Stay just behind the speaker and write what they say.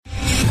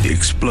the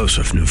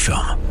explosive new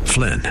film,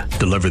 Flynn,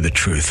 Deliver the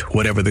Truth,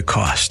 Whatever the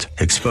Cost,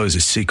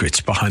 exposes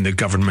secrets behind the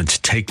government's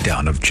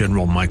takedown of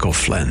General Michael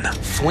Flynn.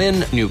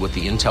 Flynn knew what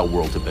the intel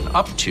world had been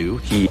up to.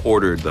 He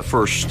ordered the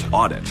first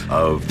audit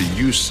of the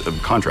use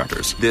of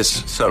contractors.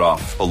 This set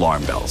off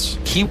alarm bells.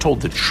 He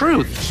told the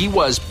truth. He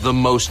was the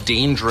most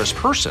dangerous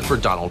person for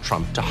Donald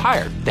Trump to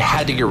hire. They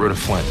had to get rid of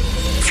Flynn.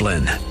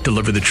 Flynn,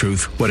 Deliver the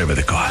Truth, Whatever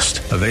the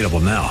Cost. Available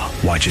now.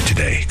 Watch it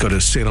today. Go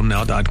to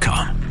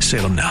salemnow.com.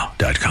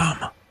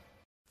 salemnow.com.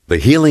 The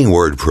Healing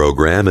Word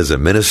program is a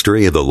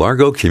ministry of the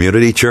Largo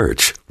Community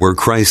Church, where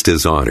Christ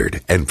is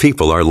honored and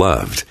people are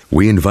loved.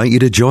 We invite you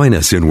to join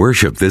us in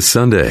worship this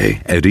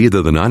Sunday at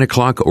either the 9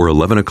 o'clock or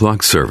 11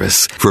 o'clock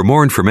service. For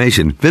more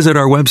information, visit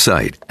our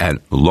website at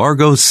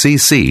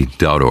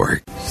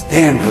largocc.org.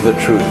 Stand for the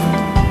truth.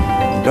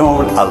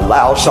 Don't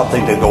allow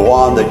something to go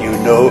on that you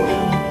know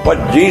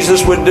what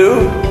Jesus would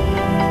do.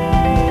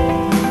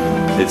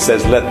 It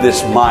says, let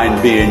this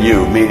mind be in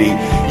you, meaning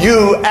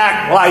you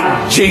act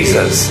like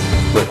Jesus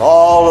with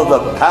all of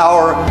the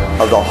power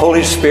of the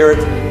Holy Spirit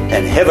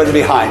and heaven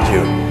behind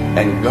you.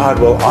 And God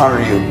will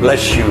honor you,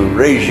 bless you,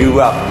 raise you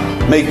up,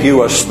 make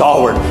you a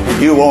stalwart.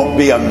 And you won't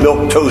be a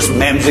milquetoast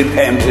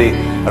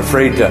mamsy-pamsy,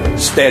 afraid to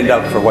stand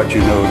up for what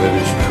you know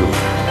that is true.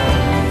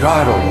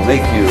 God will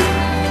make you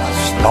a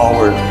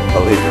stalwart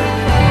believer.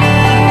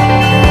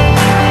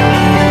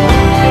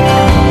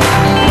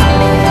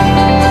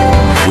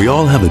 We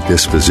all have a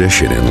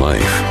disposition in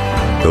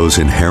life, those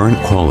inherent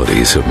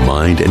qualities of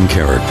mind and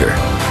character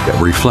that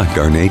reflect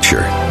our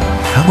nature.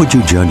 How would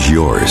you judge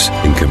yours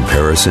in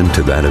comparison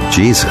to that of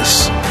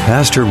Jesus?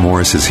 Pastor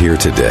Morris is here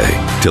today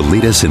to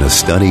lead us in a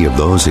study of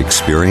those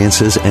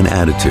experiences and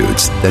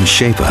attitudes that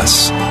shape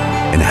us,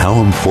 and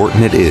how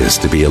important it is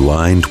to be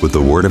aligned with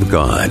the Word of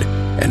God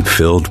and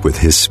filled with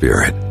His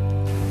Spirit.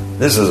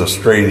 This is a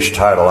strange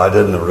title. I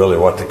didn't know really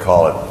what to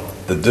call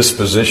it. The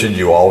disposition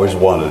you always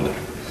wanted.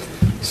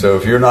 So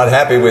if you're not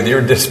happy with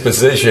your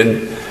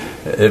disposition,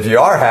 if you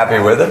are happy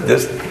with it,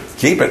 just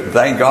keep it.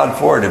 Thank God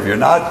for it. If you're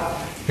not,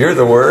 hear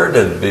the word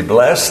and be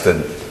blessed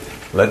and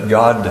let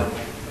God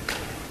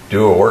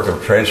do a work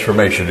of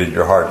transformation in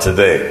your heart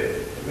today.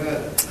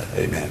 Amen.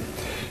 Amen.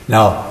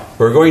 Now,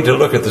 we're going to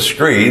look at the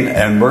screen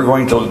and we're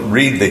going to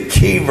read the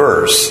key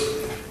verse,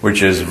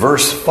 which is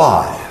verse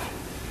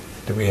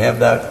 5. Do we have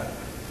that?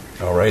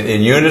 All right.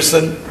 In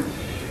unison.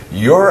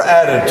 Your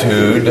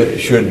attitude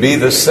should be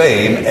the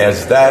same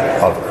as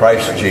that of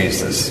Christ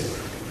Jesus.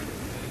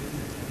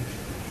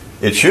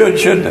 It should,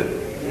 shouldn't it?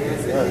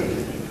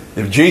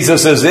 If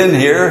Jesus is in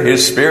here,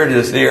 His Spirit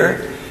is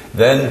here,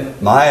 then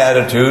my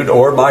attitude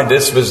or my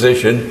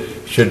disposition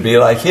should be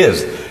like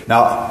His.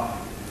 Now,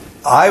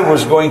 I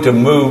was going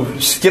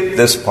to skip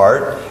this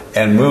part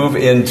and move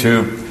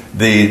into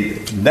the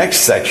next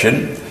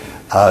section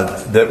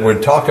that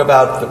would talk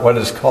about what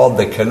is called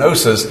the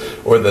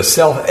kenosis, or the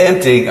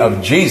self-emptying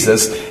of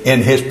Jesus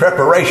in His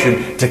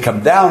preparation to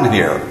come down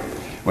here.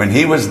 When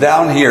He was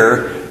down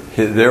here,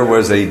 there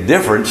was a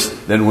difference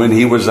than when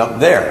He was up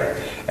there.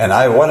 And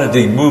I wanted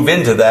to move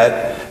into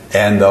that,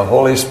 and the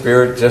Holy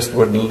Spirit just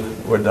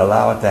wouldn't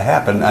allow it to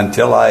happen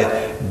until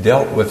I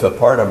dealt with the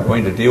part I'm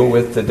going to deal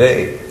with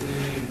today.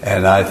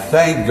 And I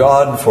thank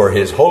God for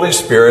His Holy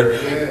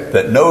Spirit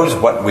that knows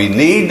what we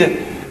need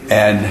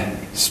and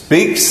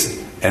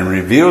speaks and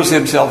reveals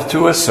Himself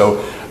to us.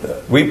 So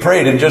we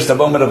prayed in just a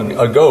moment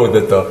ago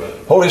that the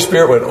Holy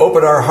Spirit would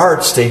open our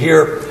hearts to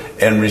hear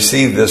and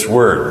receive this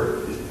word.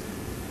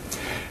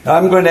 Now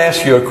I'm going to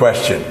ask you a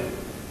question.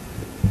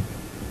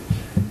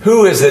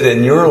 Who is it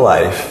in your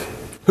life,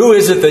 who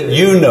is it that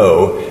you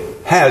know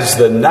has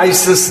the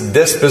nicest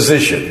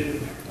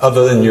disposition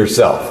other than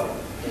yourself?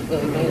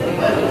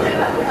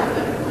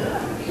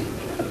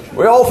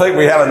 We all think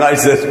we have a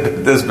nice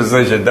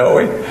disposition, don't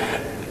we?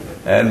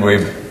 And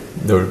we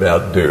no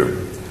doubt do.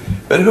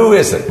 But who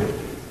is it?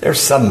 There's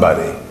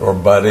somebody or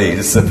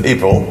buddies, the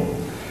people.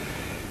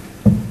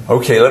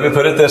 Okay, let me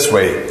put it this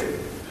way.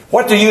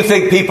 What do you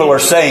think people are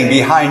saying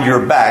behind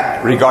your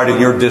back regarding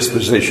your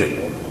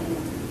disposition?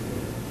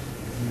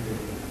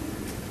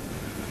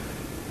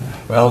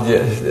 Well,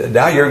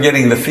 now you're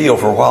getting the feel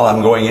for while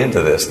I'm going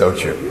into this,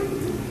 don't you?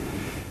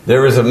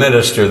 There was a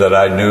minister that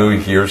I knew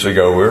years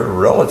ago. We were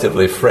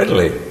relatively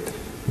friendly.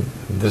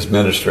 This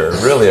minister,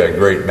 really a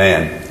great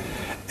man.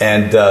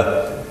 And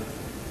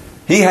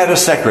he had a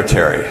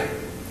secretary.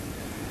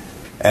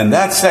 And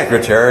that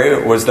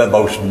secretary was the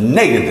most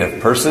negative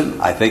person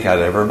I think I'd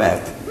ever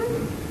met.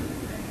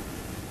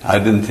 I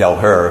didn't tell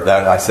her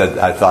that. I said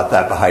I thought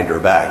that behind her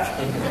back.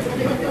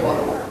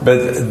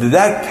 But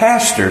that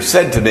pastor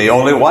said to me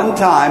only one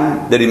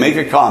time did he make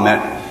a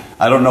comment.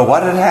 I don't know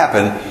what had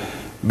happened,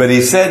 but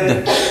he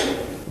said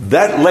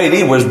that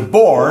lady was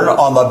born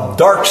on the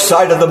dark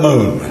side of the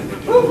moon.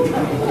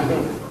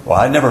 Well,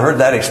 I'd never heard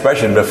that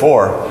expression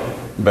before,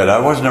 but I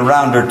wasn't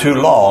around her too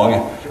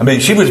long. I mean,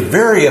 she was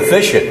very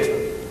efficient.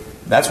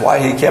 That's why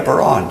he kept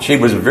her on. She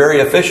was very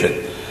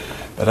efficient.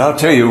 But I'll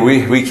tell you,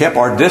 we kept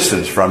our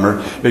distance from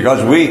her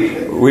because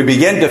we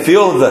began to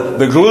feel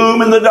the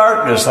gloom and the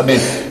darkness. I mean,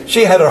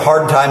 she had a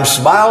hard time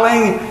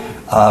smiling.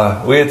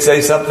 we'd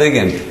say something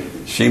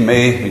and she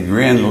may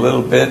grin a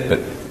little bit, but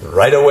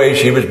right away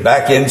she was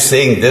back in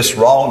seeing this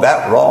wrong,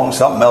 that wrong,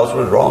 something else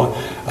was wrong.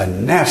 A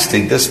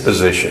nasty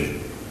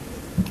disposition.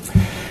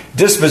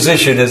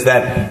 Disposition is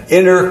that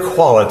inner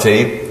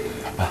quality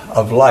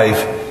of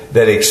life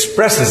that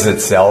expresses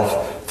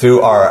itself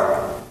through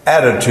our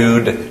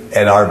attitude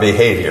and our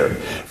behavior.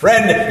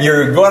 Friend,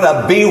 you're going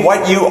to be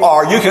what you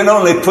are. You can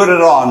only put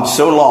it on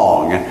so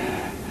long.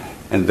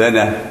 And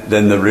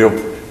then the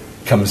real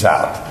comes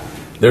out.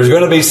 There's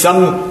going to be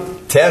some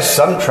test,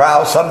 some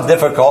trial, some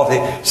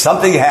difficulty,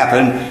 something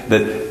happen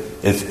that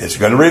it's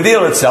going to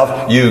reveal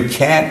itself. You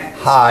can't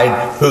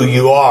hide who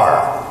you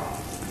are.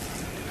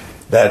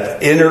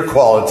 That inner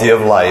quality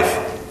of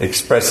life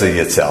expressing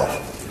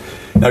itself.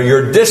 Now,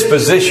 your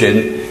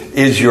disposition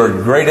is your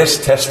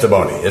greatest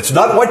testimony. It's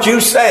not what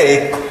you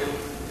say.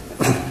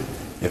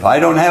 If I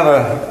don't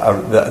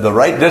have the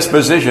right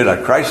disposition,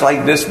 a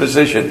Christ-like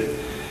disposition,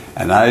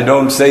 and I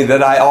don't say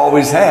that I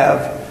always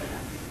have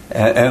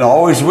and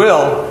always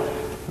will,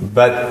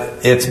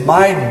 but it's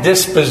my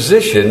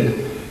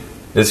disposition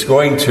that's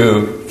going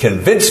to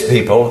convince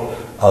people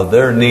of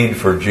their need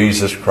for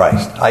Jesus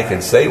Christ. I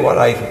can say what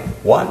I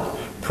want,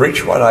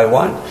 preach what I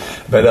want,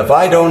 but if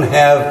I don't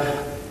have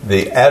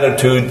the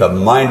attitude, the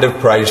mind of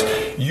Christ,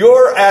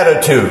 your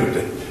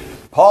attitude.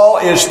 Paul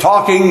is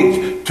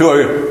talking to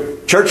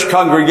a church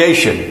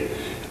congregation,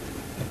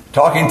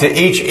 talking to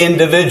each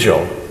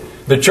individual.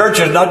 The church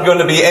is not going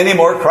to be any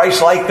more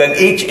Christ-like than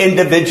each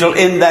individual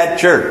in that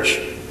church.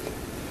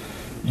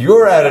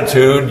 Your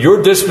attitude,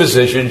 your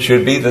disposition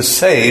should be the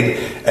same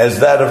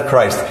as that of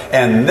Christ.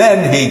 And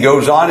then he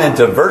goes on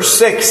into verse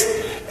 6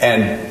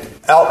 and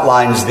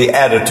outlines the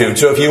attitude.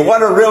 So if you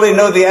want to really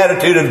know the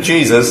attitude of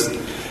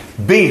Jesus,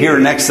 be here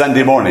next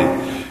Sunday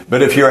morning.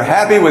 But if you're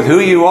happy with who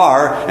you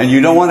are and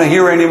you don't want to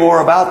hear any more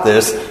about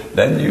this,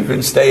 then you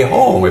can stay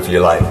home if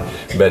you like.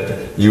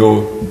 But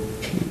you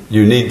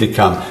need to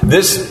come.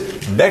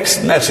 This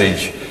next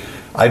message,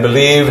 I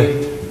believe,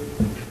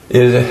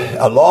 is,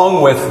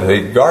 along with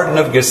the Garden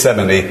of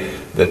Gethsemane,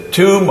 the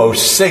two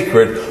most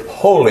sacred,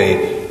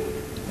 holy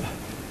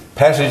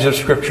passages of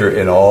Scripture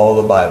in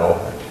all the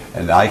Bible.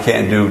 And I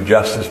can't do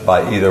justice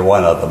by either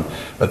one of them.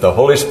 But the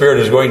Holy Spirit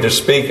is going to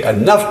speak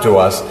enough to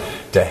us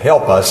to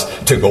help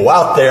us to go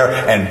out there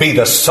and be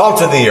the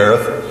salt of the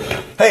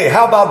earth. Hey,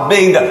 how about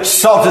being the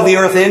salt of the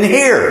earth in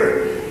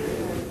here?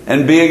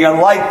 And being a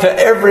light to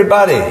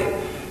everybody.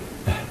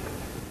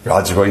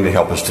 God's going to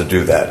help us to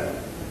do that.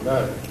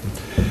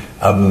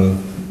 A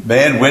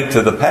man went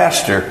to the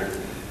pastor,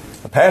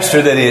 a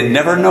pastor that he had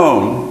never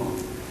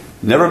known,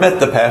 never met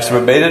the pastor,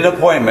 but made an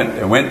appointment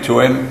and went to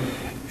him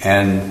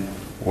and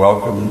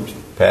welcomed,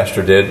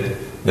 pastor did,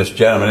 this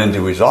gentleman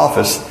into his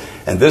office.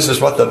 And this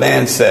is what the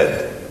man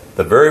said.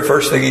 The very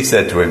first thing he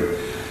said to him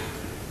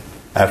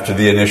after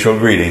the initial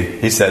greeting,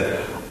 he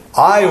said,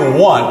 "I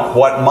want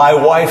what my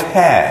wife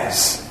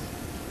has."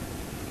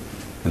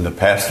 And the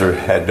pastor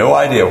had no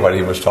idea what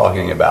he was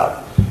talking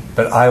about.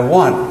 But I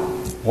want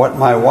what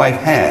my wife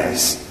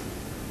has.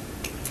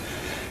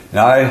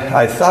 Now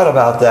I thought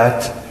about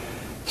that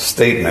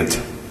statement,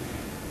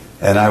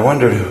 and I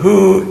wondered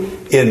who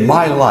in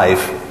my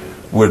life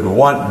would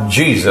want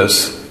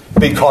Jesus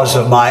because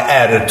of my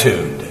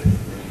attitude.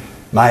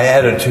 My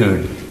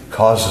attitude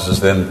causes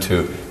them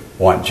to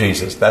want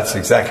Jesus. That's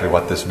exactly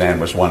what this man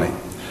was wanting.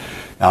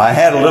 Now, I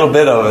had a little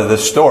bit of the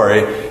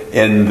story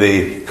in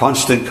the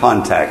Constant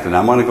Contact, and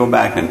I'm going to go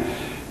back and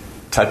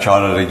touch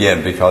on it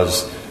again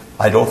because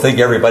I don't think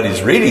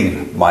everybody's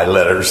reading my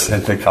letters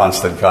in the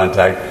Constant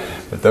Contact,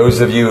 but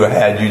those of you who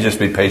had, you just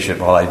be patient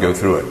while I go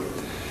through it.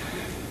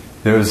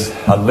 There was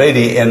a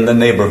lady in the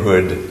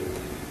neighborhood,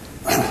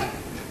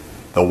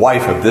 the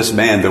wife of this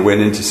man that went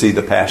in to see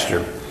the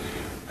pastor,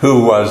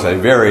 who was a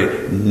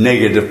very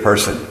negative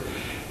person.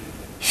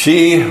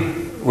 She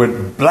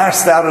would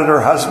blast out at her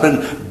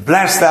husband,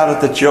 blast out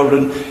at the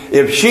children.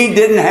 If she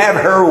didn't have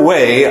her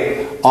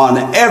way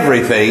on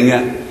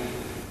everything,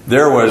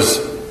 there was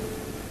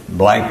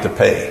blank to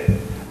pay.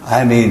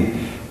 I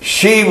mean,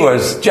 she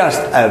was just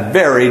a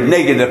very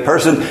negative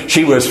person.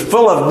 She was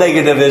full of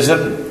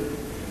negativism.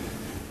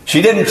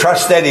 She didn't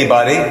trust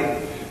anybody.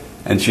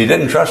 And she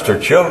didn't trust her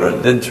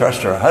children, didn't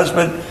trust her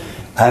husband.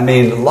 I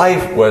mean,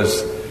 life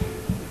was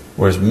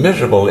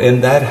miserable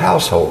in that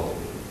household.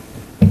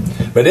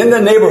 But in the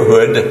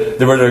neighborhood,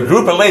 there was a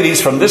group of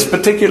ladies from this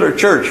particular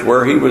church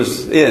where he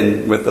was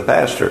in with the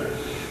pastor.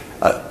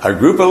 A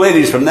group of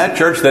ladies from that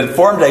church that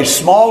formed a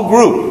small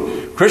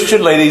group,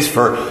 Christian ladies,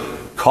 for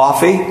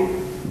coffee,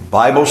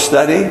 Bible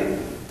study,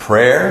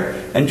 prayer,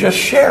 and just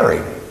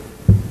sharing.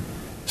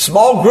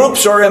 Small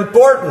groups are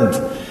important.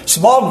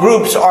 Small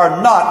groups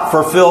are not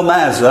for Phil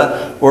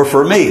Mazza or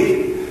for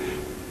me.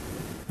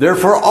 They're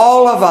for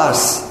all of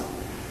us.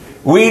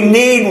 We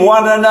need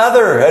one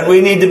another, and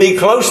we need to be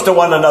close to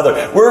one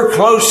another. We're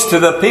close to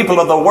the people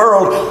of the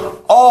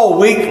world all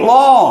week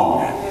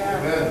long.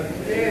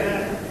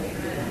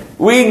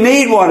 We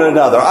need one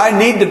another. I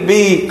need to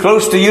be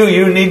close to you.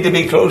 You need to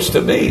be close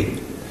to me.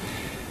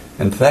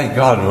 And thank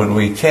God when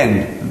we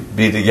can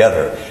be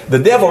together. The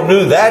devil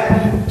knew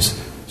that,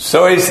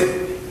 so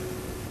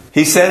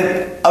he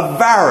sent a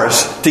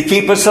virus to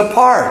keep us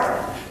apart.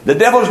 The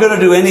devil's going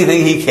to do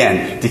anything he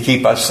can to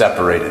keep us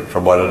separated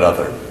from one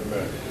another.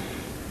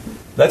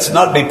 Let's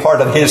not be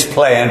part of his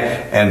plan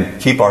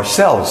and keep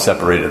ourselves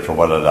separated from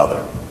one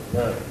another.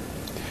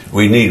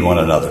 We need one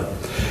another.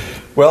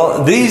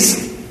 Well,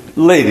 these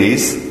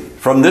ladies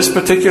from this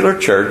particular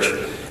church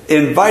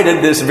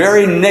invited this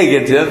very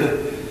negative,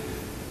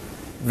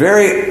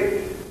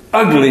 very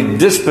ugly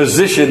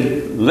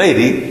disposition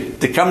lady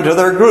to come to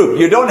their group.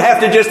 You don't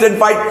have to just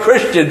invite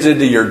Christians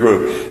into your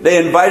group.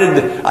 They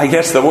invited, I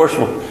guess, the worst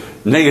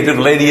negative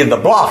lady in the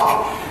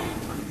block.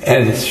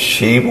 And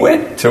she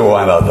went to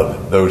one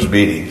of those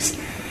meetings.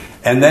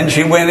 And then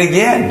she went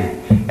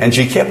again. And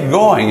she kept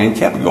going and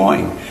kept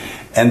going.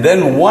 And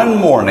then one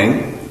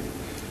morning,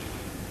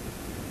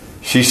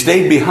 she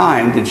stayed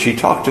behind and she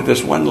talked to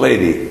this one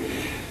lady.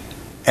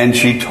 And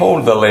she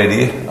told the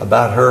lady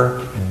about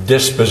her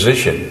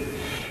disposition.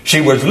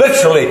 She was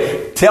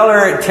literally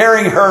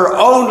tearing her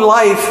own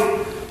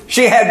life.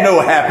 She had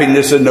no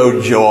happiness and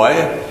no joy.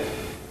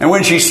 And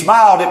when she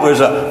smiled, it was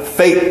a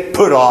fake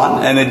put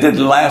on, and it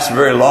didn't last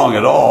very long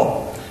at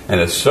all. And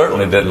it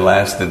certainly didn't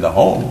last in the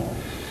home.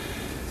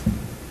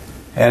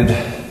 And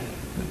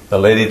the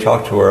lady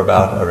talked to her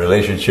about a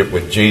relationship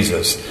with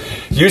Jesus.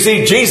 You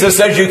see, Jesus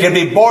says you can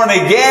be born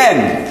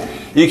again.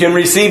 You can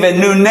receive a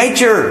new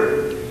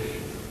nature.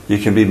 You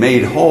can be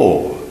made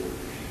whole.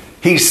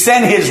 He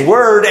sent His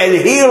Word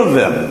and healed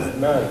them.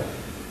 Amen.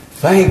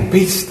 Thank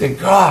be to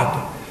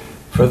God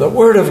for the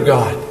Word of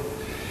God.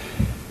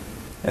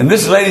 And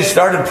this lady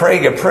started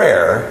praying a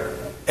prayer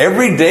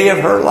every day of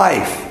her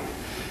life.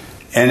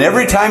 And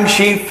every time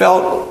she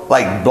felt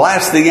like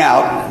blasting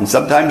out, and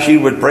sometimes she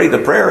would pray the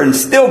prayer and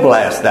still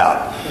blast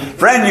out.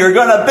 Friend, you're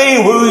going to be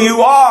who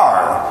you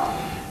are.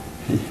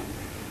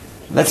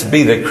 Let's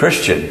be the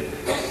Christian,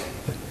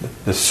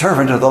 the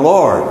servant of the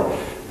Lord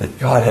that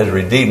God has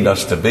redeemed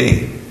us to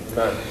be.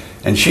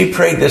 And she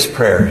prayed this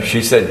prayer.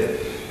 She said,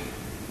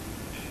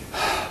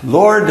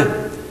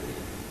 Lord,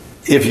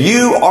 if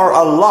you are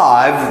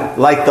alive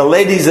like the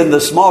ladies in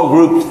the small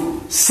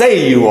group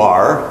say you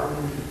are,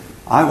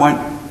 I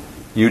want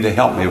you to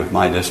help me with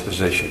my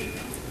disposition.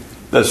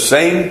 The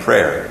same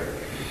prayer.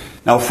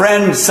 Now,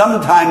 friends,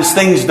 sometimes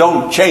things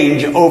don't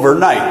change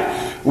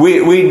overnight.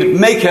 We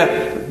make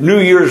a New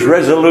Year's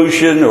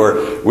resolution,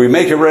 or we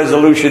make a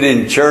resolution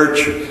in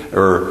church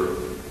or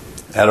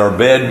at our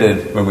bed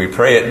and when we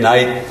pray at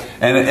night.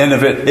 And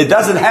if it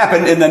doesn't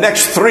happen in the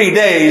next 3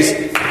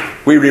 days,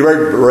 we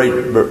revert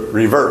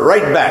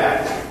right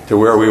back to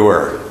where we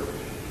were.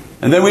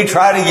 And then we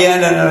try it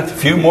again in a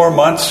few more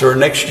months or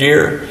next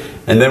year,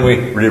 and then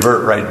we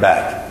revert right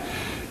back.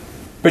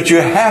 But you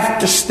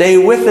have to stay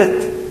with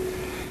it.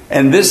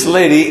 And this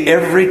lady,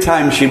 every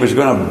time she was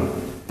going to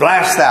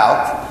blast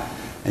out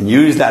and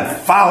use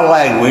that foul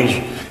language,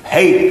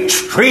 hate,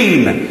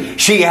 scream,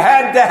 she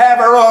had to have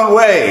her own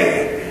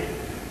way.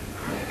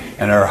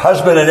 And her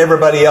husband and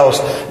everybody else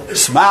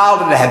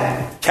smiled and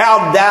had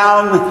cowed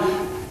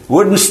down,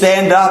 wouldn't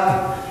stand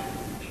up.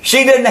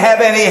 She didn't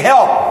have any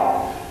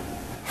help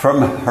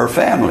from her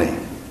family,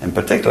 and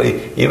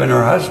particularly even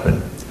her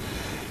husband.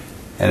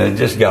 And it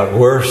just got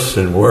worse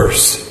and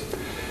worse.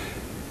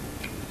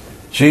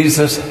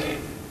 Jesus,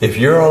 if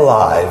you're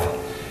alive,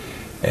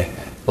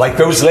 like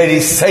those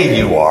ladies say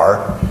you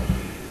are,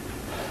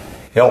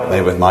 help me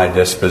with my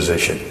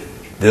disposition.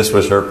 This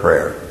was her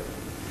prayer.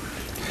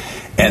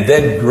 And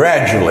then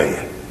gradually,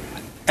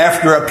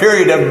 after a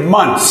period of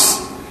months,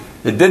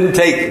 it didn't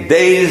take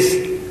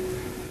days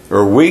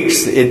or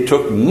weeks, it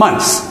took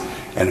months,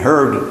 and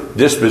her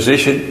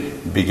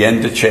disposition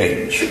began to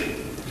change.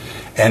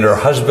 And her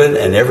husband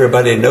and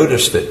everybody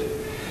noticed it.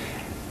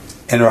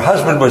 And her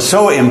husband was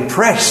so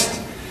impressed.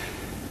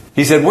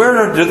 He said,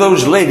 where do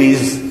those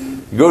ladies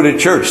go to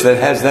church that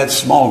has that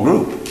small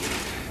group?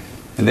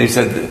 And they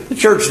said, the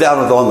church down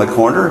on the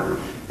corner.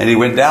 And he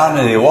went down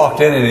and he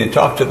walked in and he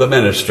talked to the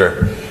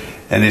minister.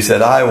 And he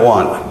said, I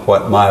want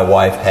what my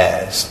wife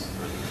has.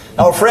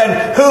 Now,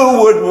 friend,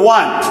 who would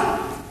want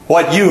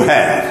what you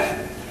have?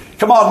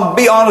 Come on,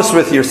 be honest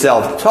with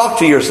yourself. Talk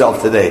to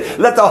yourself today.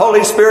 Let the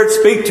Holy Spirit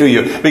speak to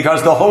you,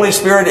 because the Holy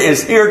Spirit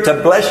is here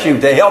to bless you,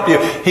 to help you.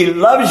 He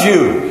loves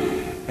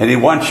you, and He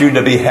wants you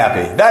to be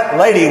happy. That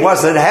lady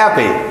wasn't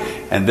happy.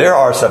 And there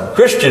are some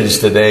Christians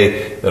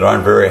today that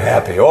aren't very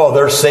happy. Oh,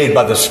 they're saved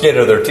by the skin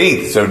of their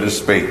teeth, so to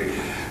speak.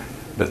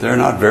 But they're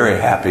not very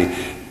happy.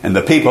 And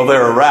the people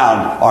they're around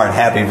aren't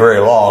happy very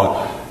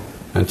long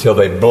until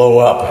they blow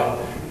up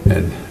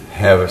and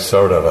have a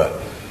sort of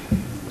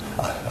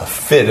a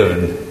fit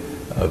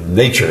of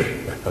nature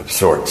of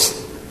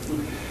sorts.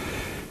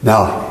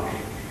 Now,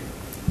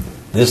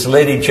 this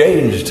lady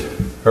changed.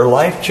 Her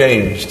life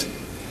changed.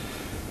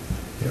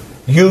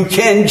 You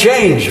can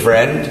change,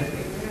 friend.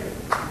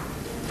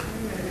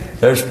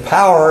 There's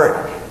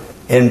power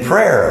in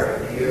prayer.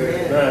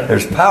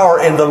 There's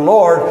power in the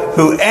Lord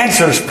who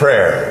answers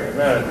prayer.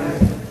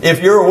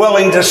 If you're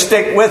willing to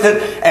stick with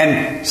it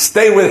and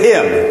stay with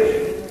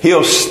Him,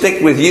 He'll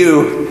stick with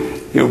you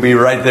He'll be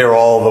right there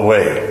all the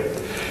way.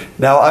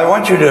 Now, I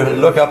want you to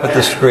look up at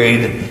the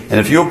screen, and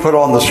if you'll put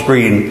on the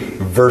screen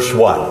verse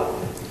 1.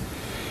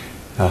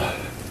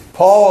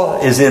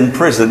 Paul is in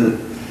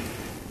prison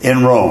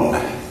in Rome.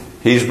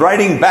 He's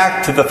writing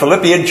back to the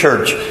Philippian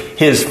church,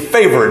 his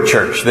favorite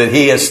church that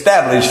he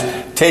established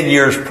 10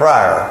 years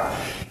prior.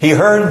 He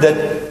heard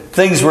that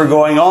things were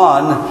going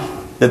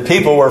on, that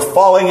people were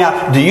falling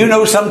out. Do you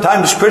know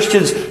sometimes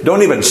Christians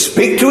don't even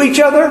speak to each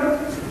other?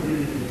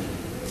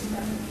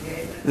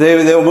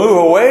 They'll move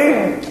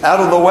away, out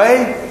of the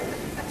way,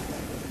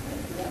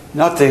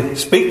 not to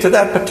speak to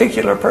that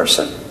particular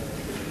person.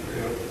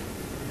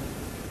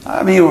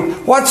 I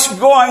mean, what's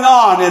going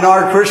on in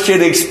our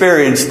Christian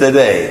experience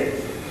today?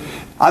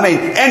 I mean,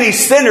 any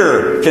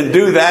sinner can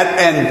do that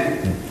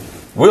and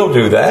will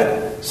do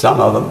that, some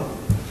of them.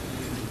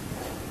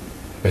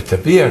 But to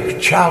be a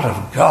child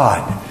of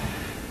God,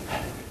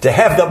 to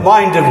have the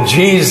mind of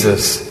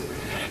Jesus,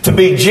 to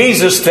be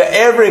Jesus to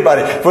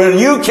everybody. When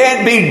you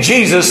can't be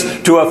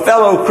Jesus to a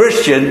fellow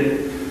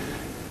Christian,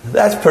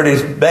 that's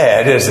pretty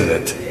bad, isn't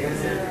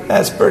it?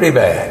 That's pretty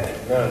bad.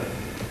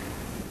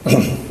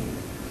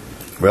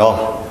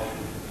 Well,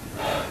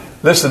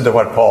 listen to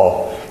what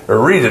Paul, or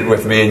read it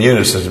with me in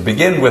unison.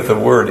 Begin with the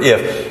word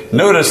if.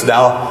 Notice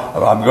now,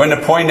 I'm going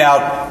to point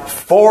out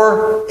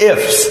 4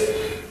 ifs.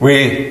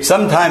 We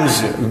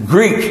sometimes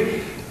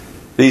Greek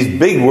these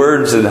big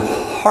words and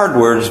hard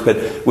words,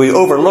 but we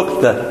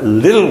overlook the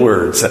little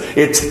words.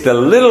 It's the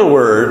little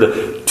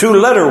word,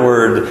 2-letter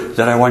word,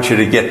 that I want you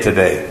to get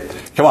today.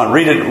 Come on,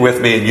 read it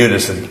with me in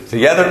unison.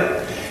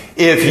 Together.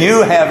 If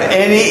you have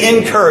any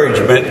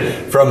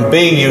encouragement from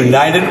being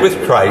united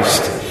with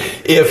Christ,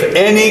 if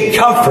any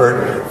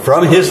comfort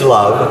from His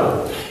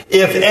love,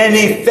 if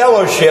any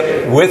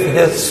fellowship with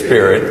His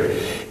Spirit,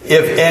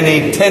 if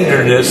any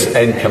tenderness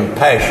and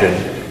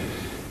compassion,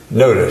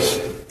 notice,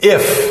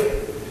 if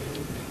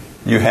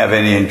you have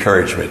any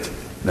encouragement.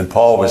 And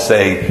Paul was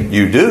saying,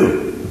 you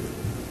do.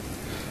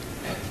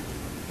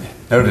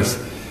 Notice,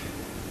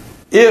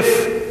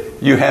 if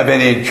you have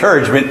any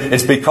encouragement,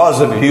 it's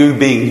because of you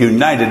being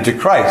united to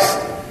Christ.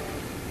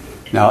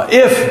 Now,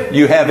 if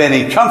you have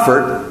any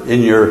comfort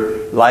in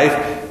your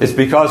life, it's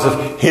because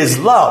of His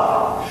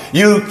love.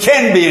 You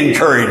can be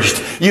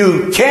encouraged.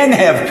 You can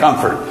have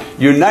comfort.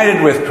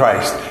 United with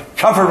Christ.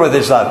 Comfort with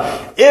His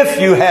love.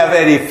 If you have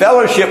any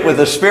fellowship with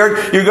the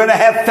Spirit, you're going to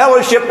have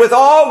fellowship with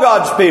all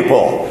God's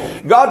people.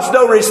 God's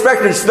no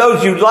respecter. It's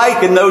those you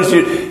like and those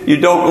you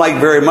don't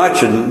like very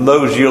much and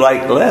those you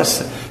like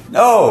less.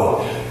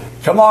 No.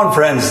 Come on,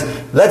 friends.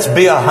 Let's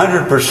be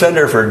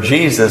 100%er for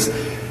Jesus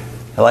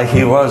like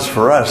He was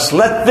for us.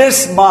 Let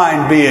this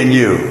mind be in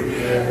you.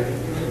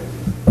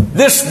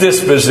 This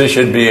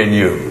disposition be in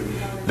you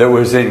that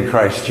was in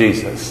Christ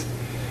Jesus.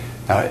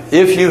 Now,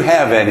 if you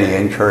have any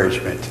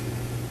encouragement,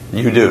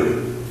 you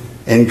do.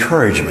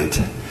 Encouragement.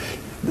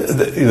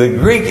 The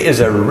Greek is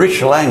a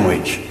rich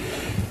language.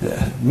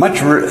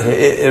 Much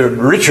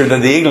richer than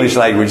the English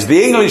language.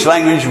 The English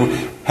language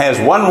has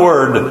one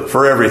word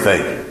for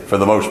everything. For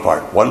the most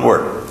part, one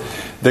word.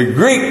 The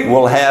Greek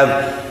will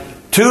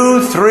have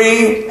 2,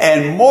 3,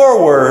 and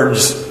more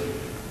words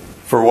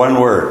for one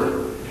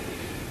word.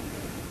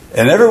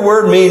 And every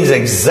word means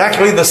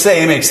exactly the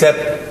same,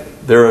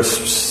 except there are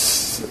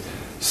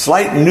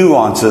slight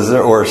nuances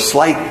or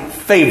slight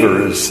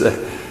favors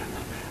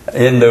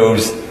in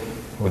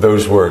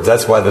those words.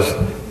 That's why the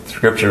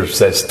Scripture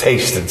says,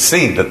 taste and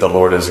see that the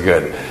Lord is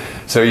good.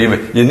 So you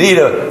need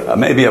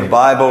maybe a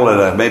Bible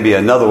and maybe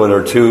another one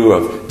or two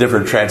of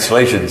different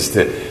translations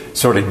to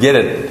sort of get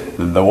it.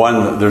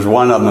 There's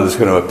one of them that's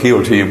going to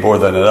appeal to you more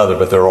than another,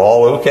 but they're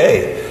all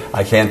okay.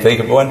 I can't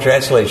think of one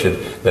translation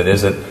that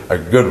isn't a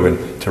good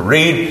one to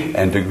read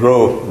and to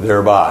grow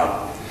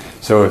thereby.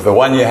 So if the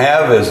one you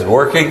have is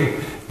working,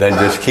 then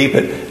just keep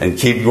it and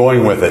keep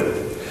going with it.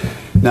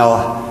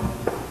 Now,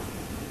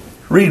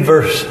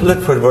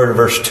 let's put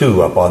verse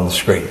 2 up on the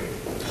screen.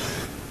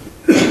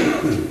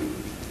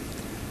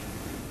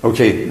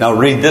 Okay, now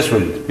read this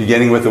one,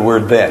 beginning with the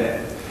word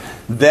then.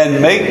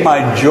 Then make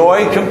my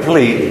joy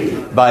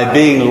complete by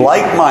being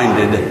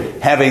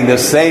like-minded, having the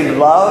same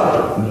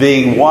love,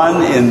 being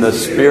one in the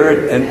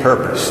spirit and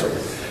purpose.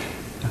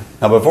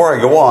 Now before I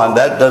go on,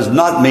 that does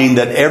not mean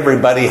that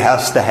everybody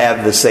has to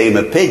have the same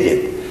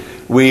opinion.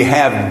 We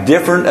have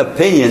different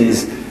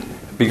opinions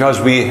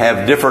because we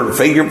have different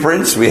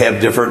fingerprints, we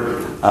have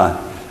different...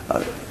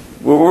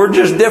 we're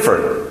just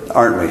different,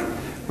 aren't we?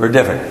 We're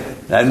different.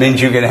 That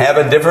means you can have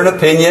a different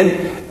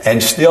opinion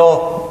and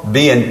still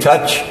be in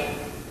touch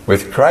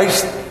with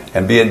Christ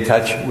and be in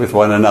touch with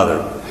one another.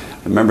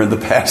 I remember the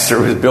pastor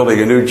was building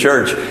a new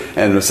church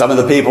and some of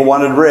the people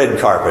wanted red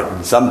carpet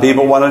and some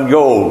people wanted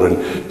gold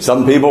and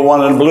some people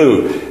wanted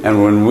blue.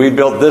 And when we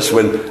built this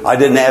one, I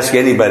didn't ask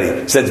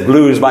anybody. Since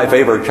blue is my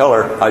favorite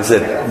color, I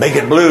said, make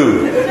it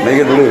blue,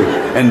 make it blue.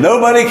 And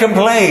nobody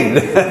complained.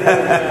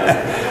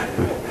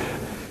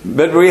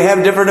 But we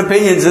have different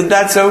opinions and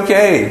that's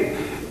okay.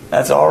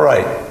 That's all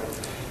right.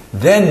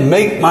 Then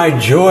make my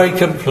joy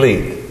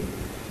complete.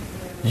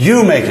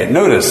 You make it.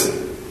 Notice,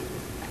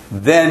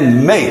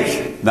 then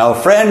make. Now,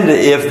 friend,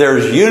 if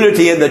there's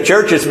unity in the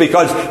church, it's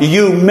because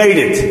you made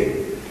it.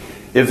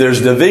 If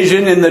there's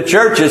division in the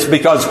church, it's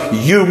because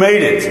you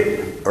made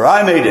it, or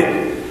I made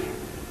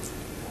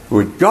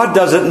it. God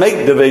doesn't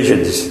make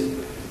divisions.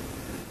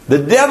 The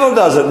devil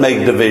doesn't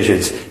make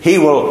divisions. He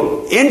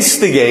will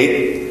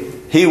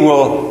instigate, he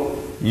will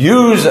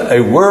use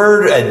a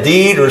word, a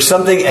deed, or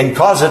something and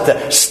cause it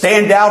to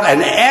stand out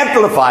and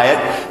amplify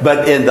it.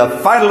 But in the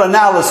final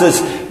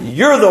analysis,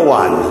 you're the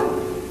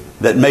one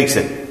that makes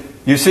it.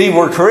 You see,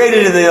 we're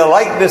created in the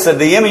likeness of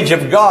the image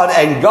of God,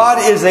 and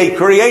God is a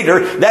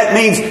creator. That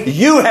means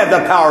you have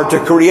the power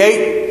to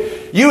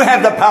create. You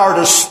have the power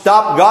to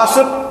stop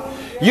gossip.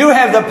 You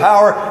have the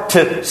power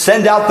to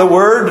send out the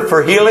word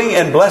for healing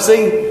and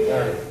blessing.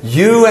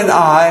 You and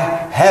I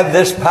have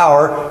this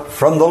power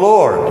from the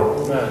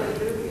Lord.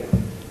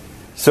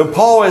 So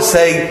Paul is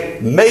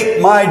saying,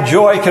 make my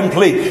joy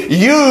complete.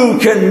 You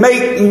can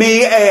make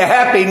me a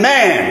happy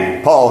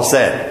man, Paul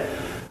said.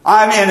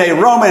 I'm in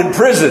a Roman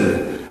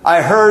prison.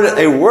 I heard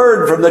a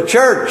word from the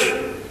church.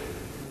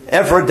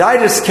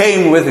 Epaphroditus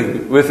came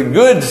with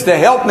goods to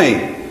help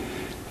me.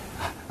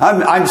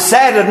 I'm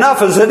sad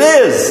enough as it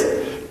is.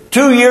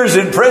 2 years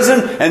in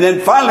prison, and then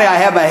finally I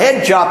have my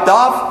head chopped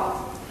off.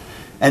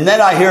 And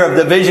then I hear of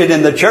division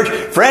in the church.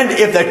 Friend,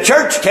 if the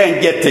church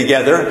can't get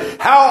together,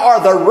 how are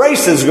the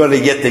races going to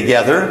get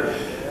together?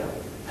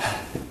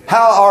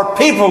 How are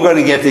people going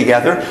to get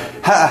together?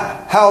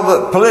 How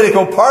the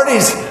political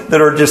parties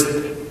that are just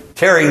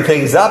tearing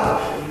things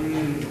up?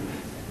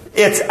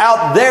 It's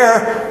out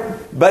there,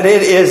 but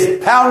it is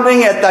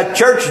pounding at the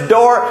church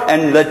door,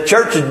 and the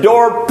church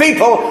door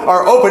people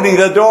are opening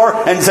the door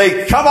and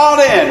say, come on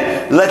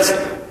in.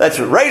 Let's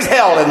raise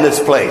hell in this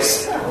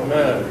place.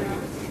 Amen.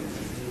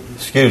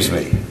 Excuse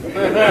me.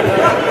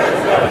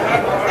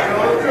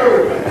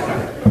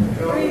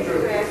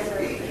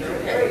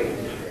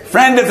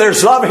 Friend, if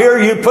there's love here,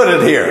 you put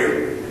it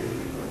here.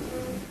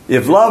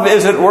 If love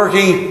isn't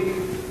working,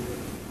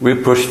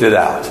 we've pushed it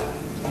out.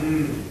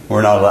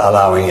 We're not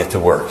allowing it to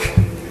work.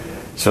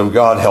 So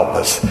God help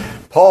us.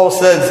 Paul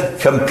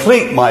says,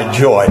 complete my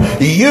joy.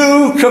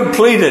 You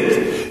complete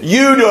it.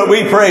 You do it.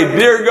 We pray,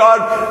 dear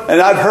God, and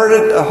I've heard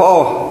it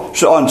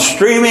on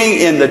streaming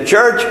in the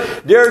church.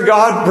 Dear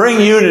God, bring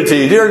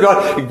unity. Dear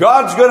God,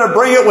 God's going to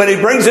bring it when He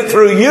brings it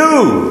through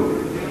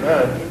you.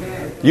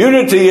 Amen.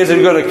 Unity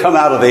isn't going to come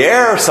out of the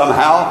air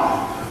somehow.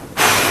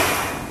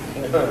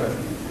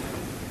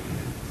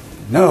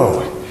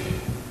 No.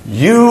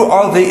 You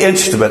are the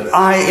instrument.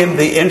 I am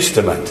the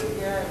instrument.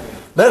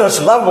 Let us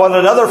love one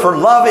another, for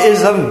love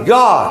is of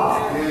God.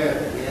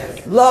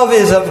 Love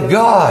is of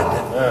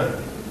God.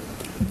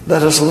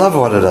 Let us love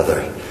one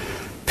another.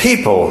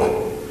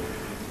 People,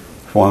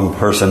 one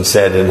person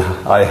said, and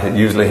I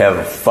usually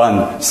have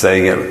fun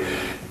saying it,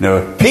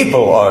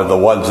 people are the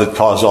ones that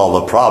cause all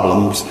the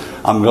problems.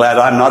 I'm glad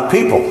I'm not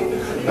people.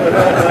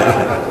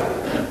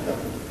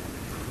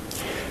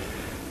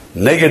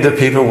 Negative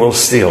people will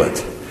steal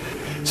it.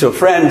 So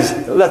friends,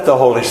 let the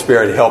Holy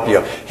Spirit help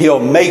you. He'll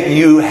make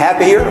you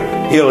happier.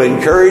 He'll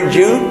encourage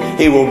you.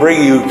 He will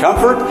bring you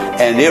comfort.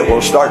 And it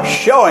will start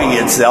showing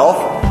itself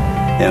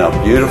in a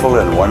beautiful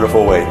and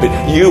wonderful way. But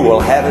you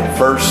will have it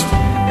first,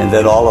 and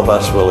then all of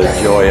us will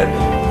enjoy it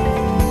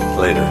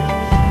later.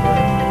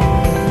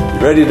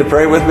 You ready to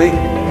pray with me?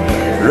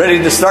 Ready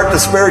to start the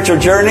spiritual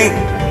journey?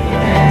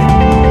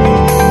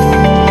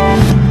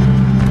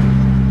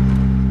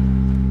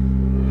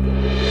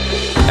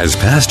 As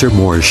Pastor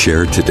Moore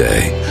shared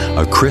today,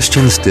 a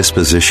Christian's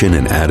disposition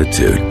and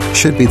attitude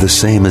should be the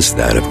same as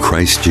that of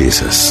Christ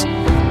Jesus,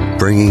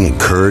 bringing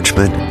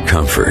encouragement,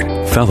 comfort,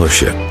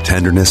 fellowship,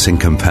 tenderness,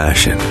 and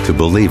compassion to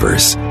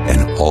believers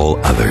and all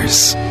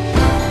others.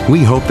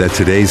 We hope that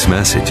today's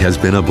message has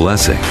been a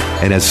blessing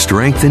and has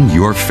strengthened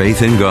your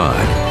faith in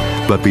God.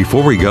 But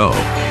before we go,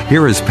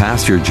 here is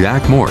Pastor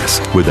Jack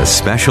Morris with a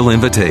special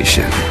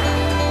invitation.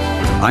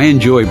 I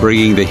enjoy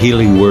bringing the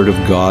healing Word of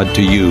God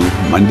to you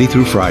Monday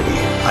through Friday.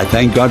 I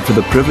thank God for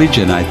the privilege,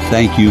 and I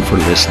thank you for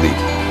listening.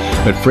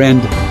 But friend,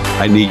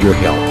 I need your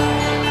help.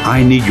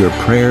 I need your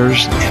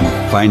prayers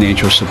and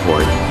financial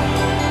support.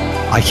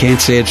 I can't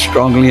say it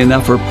strongly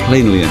enough or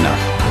plainly enough.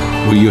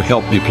 Will you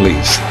help me,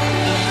 please?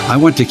 I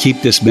want to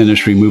keep this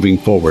ministry moving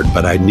forward,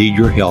 but I need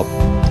your help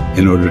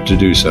in order to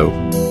do so.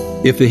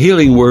 If the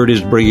healing Word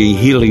is bringing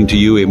healing to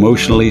you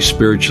emotionally,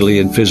 spiritually,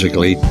 and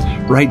physically,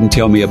 write and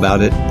tell me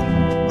about it.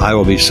 I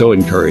will be so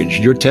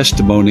encouraged. Your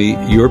testimony,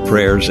 your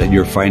prayers, and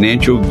your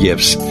financial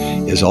gifts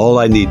is all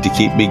I need to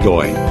keep me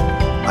going.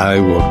 I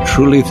will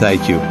truly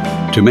thank you.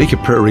 To make a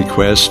prayer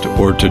request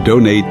or to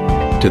donate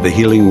to the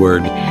Healing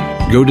Word,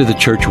 go to the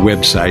church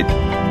website,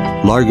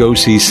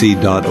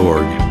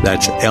 largocc.org.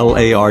 That's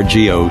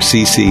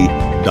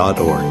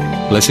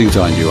largocc.org. Blessings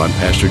on you. I'm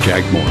Pastor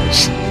Jack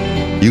Morris.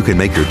 You can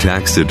make your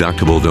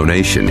tax-deductible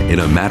donation in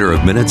a matter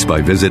of minutes by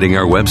visiting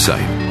our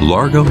website,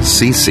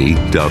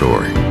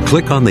 largocc.org.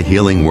 Click on the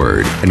Healing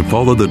Word and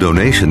follow the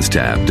Donations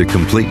tab to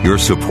complete your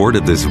support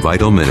of this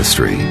vital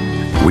ministry.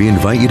 We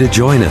invite you to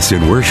join us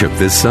in worship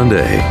this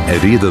Sunday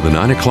at either the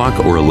 9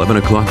 o'clock or 11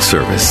 o'clock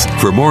service.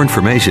 For more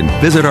information,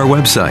 visit our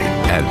website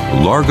at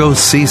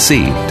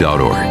largocc.org.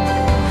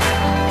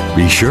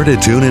 Be sure to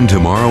tune in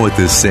tomorrow at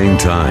this same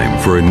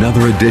time for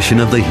another edition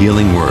of the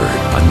Healing Word.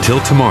 Until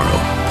tomorrow,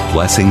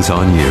 blessings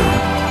on you.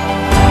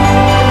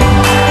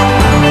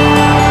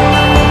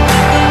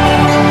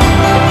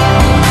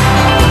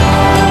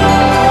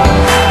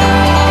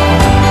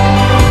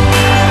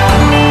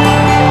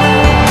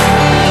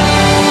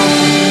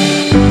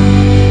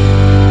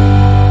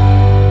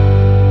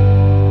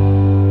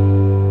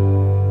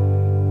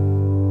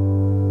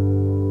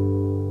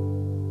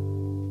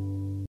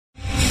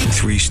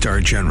 Three-star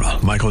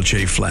General Michael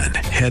J. Flynn,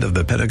 head of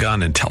the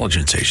Pentagon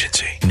Intelligence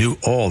Agency, knew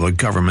all the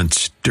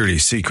government's dirty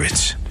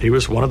secrets. He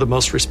was one of the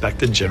most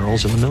respected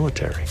generals in the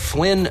military.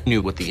 Flynn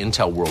knew what the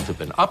intel world had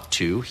been up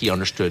to. He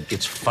understood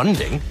its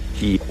funding.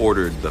 He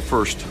ordered the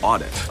first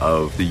audit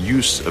of the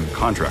use of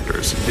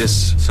contractors.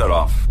 This set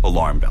off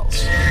alarm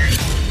bells.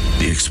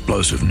 The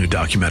explosive new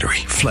documentary,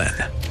 Flynn,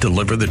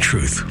 Deliver the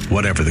Truth,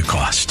 Whatever the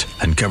Cost,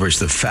 uncovers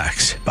the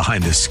facts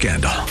behind this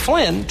scandal.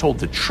 Flynn told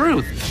the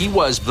truth. He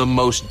was the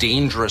most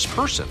dangerous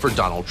person for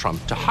Donald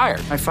Trump to hire.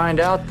 I find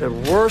out the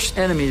worst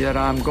enemy that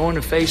I'm going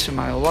to face in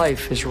my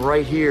life is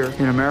right here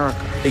in America.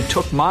 They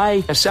took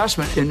my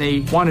assessment and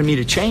they wanted me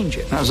to change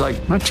it. And I was like,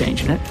 I'm not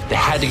changing it. They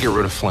had to get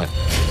rid of Flynn.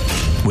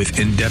 With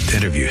in-depth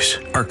interviews,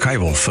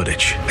 archival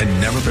footage,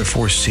 and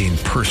never-before-seen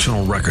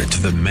personal records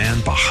of the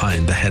man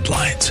behind the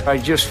headlines. I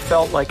just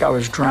felt like I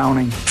was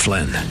drowning.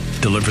 Flynn,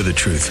 Deliver the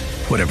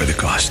Truth, Whatever the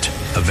Cost.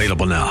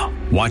 Available now.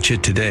 Watch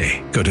it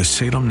today. Go to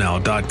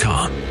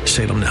salemnow.com.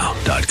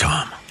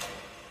 salemnow.com.